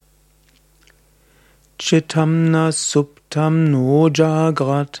Chitam na suptam no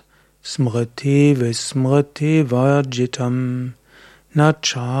jagrat, smriti vismriti varjitam, na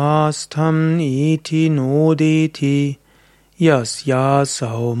chastam iti noditi,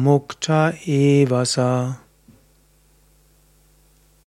 yasyasau mukta evasa.